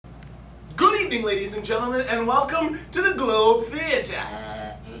evening, ladies and gentlemen, and welcome to the Globe Theatre.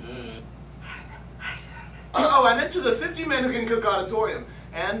 Oh, I meant to the 50 Men Who Can Cook Auditorium,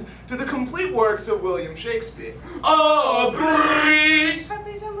 and to the complete works of William Shakespeare. Abridged!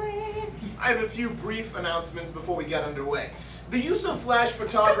 I have a few brief announcements before we get underway. The use of flash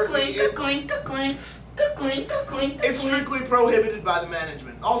photography is strictly prohibited by the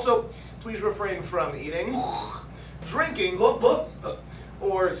management. Also, please refrain from eating, drinking,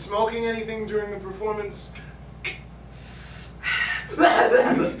 or smoking anything during the performance.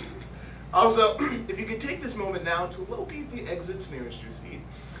 Also, if you could take this moment now to locate the exits nearest your seat.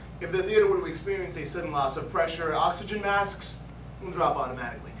 If the theater were to experience a sudden loss of pressure, oxygen masks will drop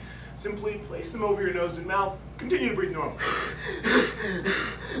automatically. Simply place them over your nose and mouth. Continue to breathe normally.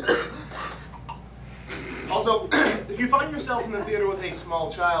 Also, if you find yourself in the theater with a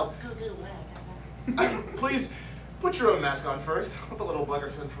small child, please put your own mask on first. Let the little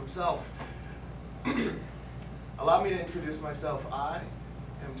bugger fend for himself. Allow me to introduce myself. I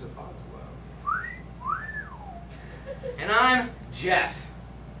am Tafa. And I'm Jeff.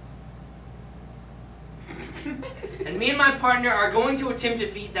 And me and my partner are going to attempt a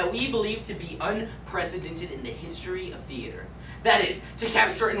feat that we believe to be unprecedented in the history of theater. That is, to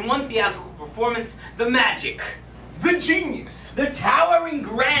capture in one theatrical performance the magic, the genius, the towering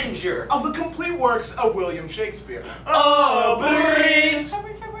grandeur of the complete works of William Shakespeare. Abridged!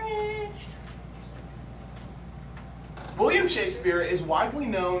 William Shakespeare is widely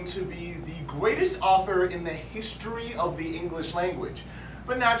known to be the greatest author in the history of the English language.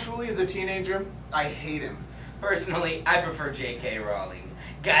 But naturally, as a teenager, I hate him. Personally, I prefer J.K. Rowling.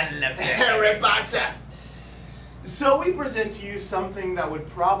 Gotta love that. Harry Potter! So we present to you something that would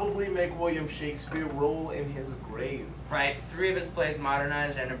probably make William Shakespeare roll in his grave. Right, 3 of his plays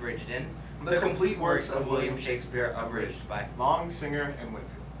modernized and abridged in The Complete Works of William Shakespeare, abridged by Long, Singer, and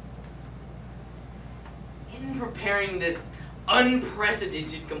Winfield. In preparing this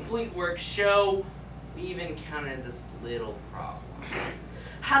unprecedented complete work show, we even encountered this little problem.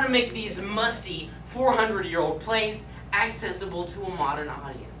 How to make these musty 400-year-old plays accessible to a modern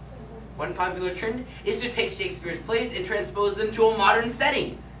audience. One popular trend is to take Shakespeare's plays and transpose them to a modern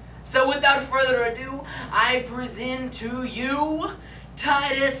setting. So without further ado, I present to you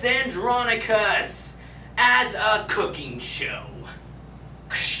Titus Andronicus as a cooking show.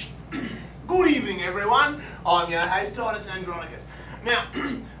 Good evening, everyone. I'm your host, Titus Andronicus. Now,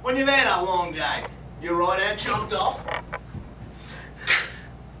 when you've had a long day, your right hand chopped off.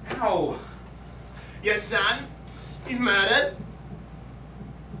 Ow. Your son, he's murdered.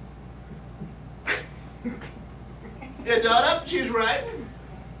 Your daughter, she's raped.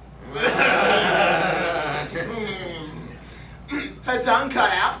 Her tongue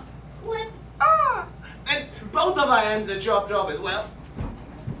cut out. Slip. Ah! And both of our hands are chopped off as well.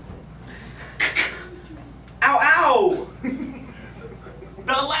 Ow, ow! The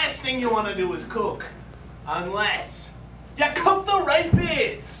last thing you want to do is cook. Unless you cook the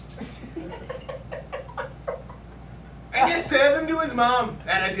rapist. And you serve him to his mom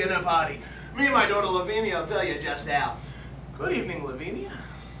at a dinner party. Me and my daughter Lavinia will tell you just how. Good evening, Lavinia.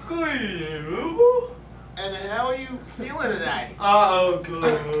 Good evening. And how are you feeling today? Oh,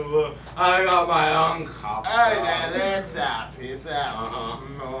 good. I got my own cup. Oh, now that's up. It's up.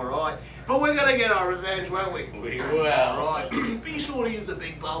 Alright. But we're gonna get our revenge, won't we? We will. Alright. Be sure to use a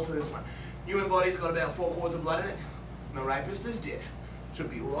big bowl for this one. Human body's got about 4 quarts of blood in it. And the rapist is dead. Should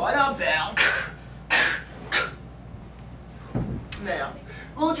be right up there. Now,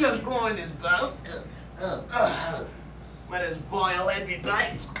 we'll just grind this bone. Let his vile head be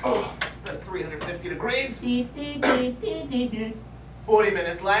baked. At 350 degrees. 40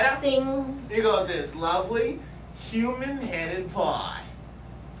 minutes later, Ding. you got this lovely human-headed pie.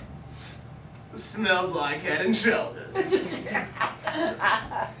 Smells like Head and Shoulders.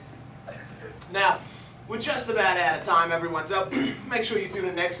 Now, we're just about out of time, everyone, so make sure you tune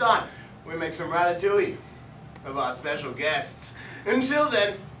in next time. We make some ratatouille of our special guests. Until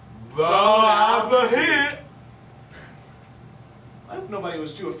then, bon appetit! I hope nobody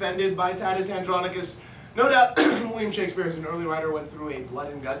was too offended by Titus Andronicus. No doubt William Shakespeare, as an early writer, went through a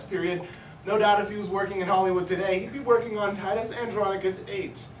blood and guts period. No doubt if he was working in Hollywood today, he'd be working on Titus Andronicus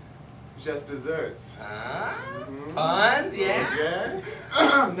 8. Just desserts. Puns, yeah?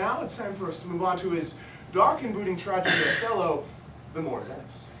 Okay. Now it's time for us to move on to his dark and brooding tragedy, Othello, the Moor of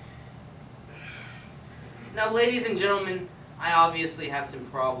Venice. Now, ladies and gentlemen, I obviously have some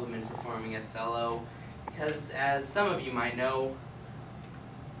problem in performing Othello, because as some of you might know,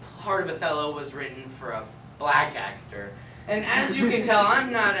 part of Othello was written for a black actor. And as you can tell,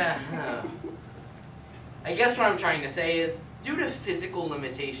 I'm not a... I guess what I'm trying to say is, due to physical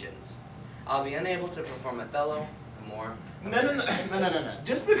limitations, I'll be unable to perform Othello more. No.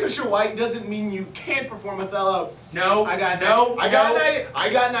 Just because you're white doesn't mean you can't perform Othello. No. I got an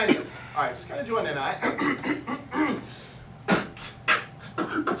idea. All right, just kind of join in.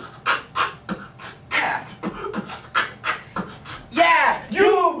 Yeah.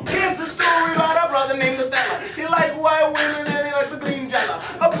 Here's a story about a brother named Othello. He liked white women and he liked the green jello.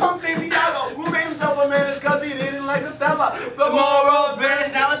 A punk named Iago who made himself a menace because he didn't like Othello. The moral of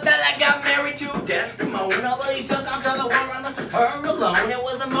Venice. Now Othello got married to Desdemona, but he took off to the war on her alone. It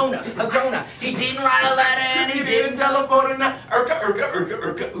was a Mona, a grown-up. He didn't write a letter and he didn't telephone her.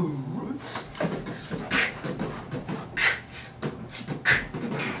 Urka, ooh.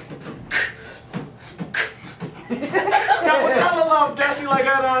 Now Othello loved Desi like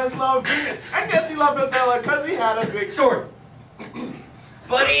Adonis loved Venus, and Desi loved Othello because he had a big sword.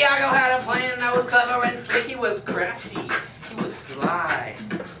 But Iago had a plan that was clever and slick. He was crafty. He was sly.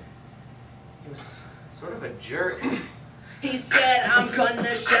 He was sort of a jerk. He said, I'm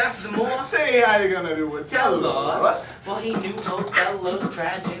gonna shaft the Moor. Say how you gonna do it. Tell us. Well, he knew Othello's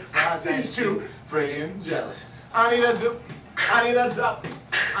tragic flaws. He's too friggin' jealous. I need a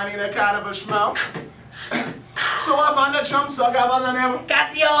kind of a schmo. So I found a chump sucker by the name of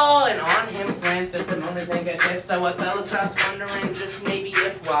Cassio, and on him plans Desdemona's handkerchief. So Othello starts wondering just maybe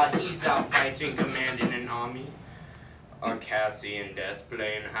if while he's out fighting, commanding an army, are Cassie and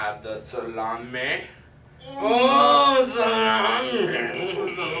Desplain have the salami. Oh,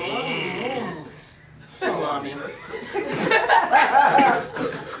 salami.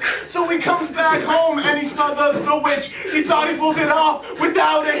 So he comes back home and he smothers the witch. He thought he pulled it off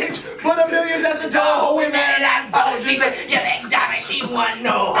without a hitch, but a million's at the door. We made that vote. She said, you big dummy, she wasn't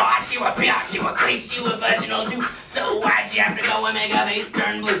no heart. She was pure, she was clean, she was virginal too. So why'd you have to go and make her face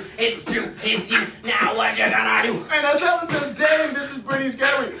turn blue? It's true, it's you, now what you gonna do? And Othello says, dang, this is pretty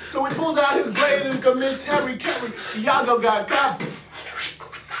scary. So he pulls out his blade and commits Harry Carey. Iago got copped.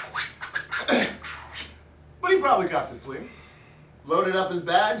 But he probably copped it, plea. Loaded up his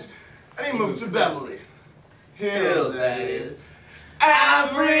bags, and he moved to Beverly Hills, that is.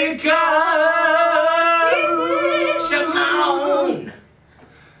 Africa! Shimon!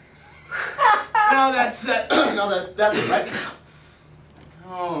 Now that's it. That's it, right?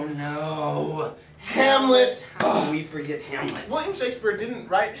 Oh no. Hamlet. How did we forget Hamlet? William Shakespeare didn't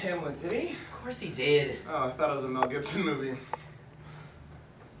write Hamlet, did he? Of course he did. Oh, I thought it was a Mel Gibson movie.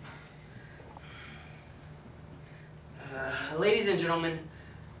 Ladies and gentlemen,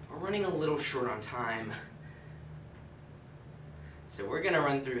 we're running a little short on time. So we're gonna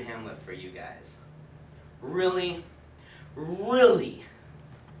run through Hamlet for you guys. Really, really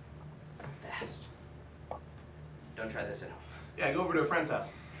fast. Don't try this at home. Yeah, go over to a friend's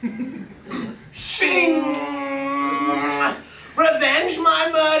house. Shing! Revenge my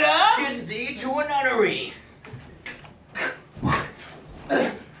murder! Get thee to a nunnery.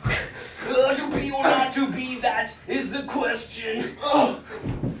 To be or not to be, that is the question.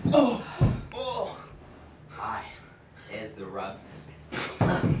 Hi, there's the rub.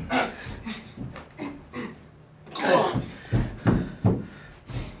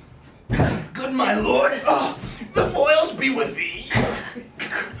 Good my lord, the foils be with thee.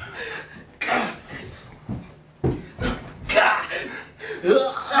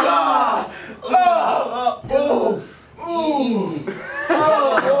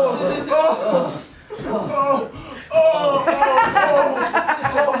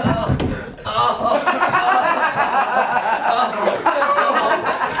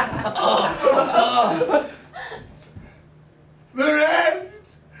 The rest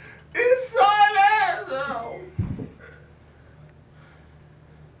is silence.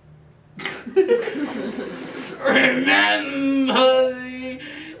 Remember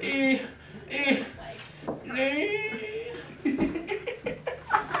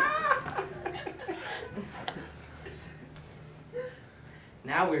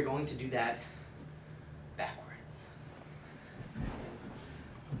Now we're going to do that backwards.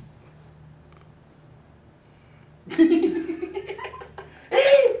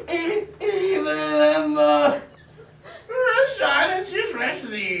 Remember, silence is rest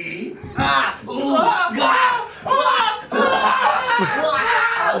thee.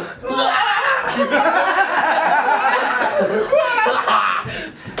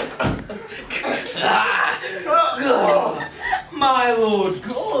 My lord,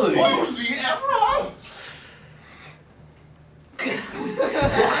 good. Who's the emperor?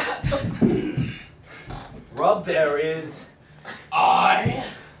 Rub there is I.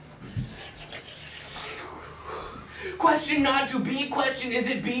 Question not to be, question is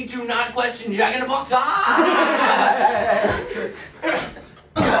it be to not question Jack in a box.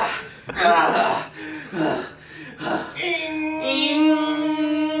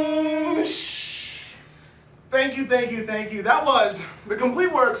 thank you. That was the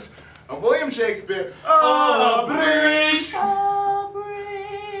complete works of William Shakespeare, Abridged. Abridged.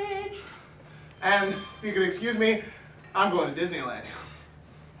 And if you could excuse me, I'm going to Disneyland.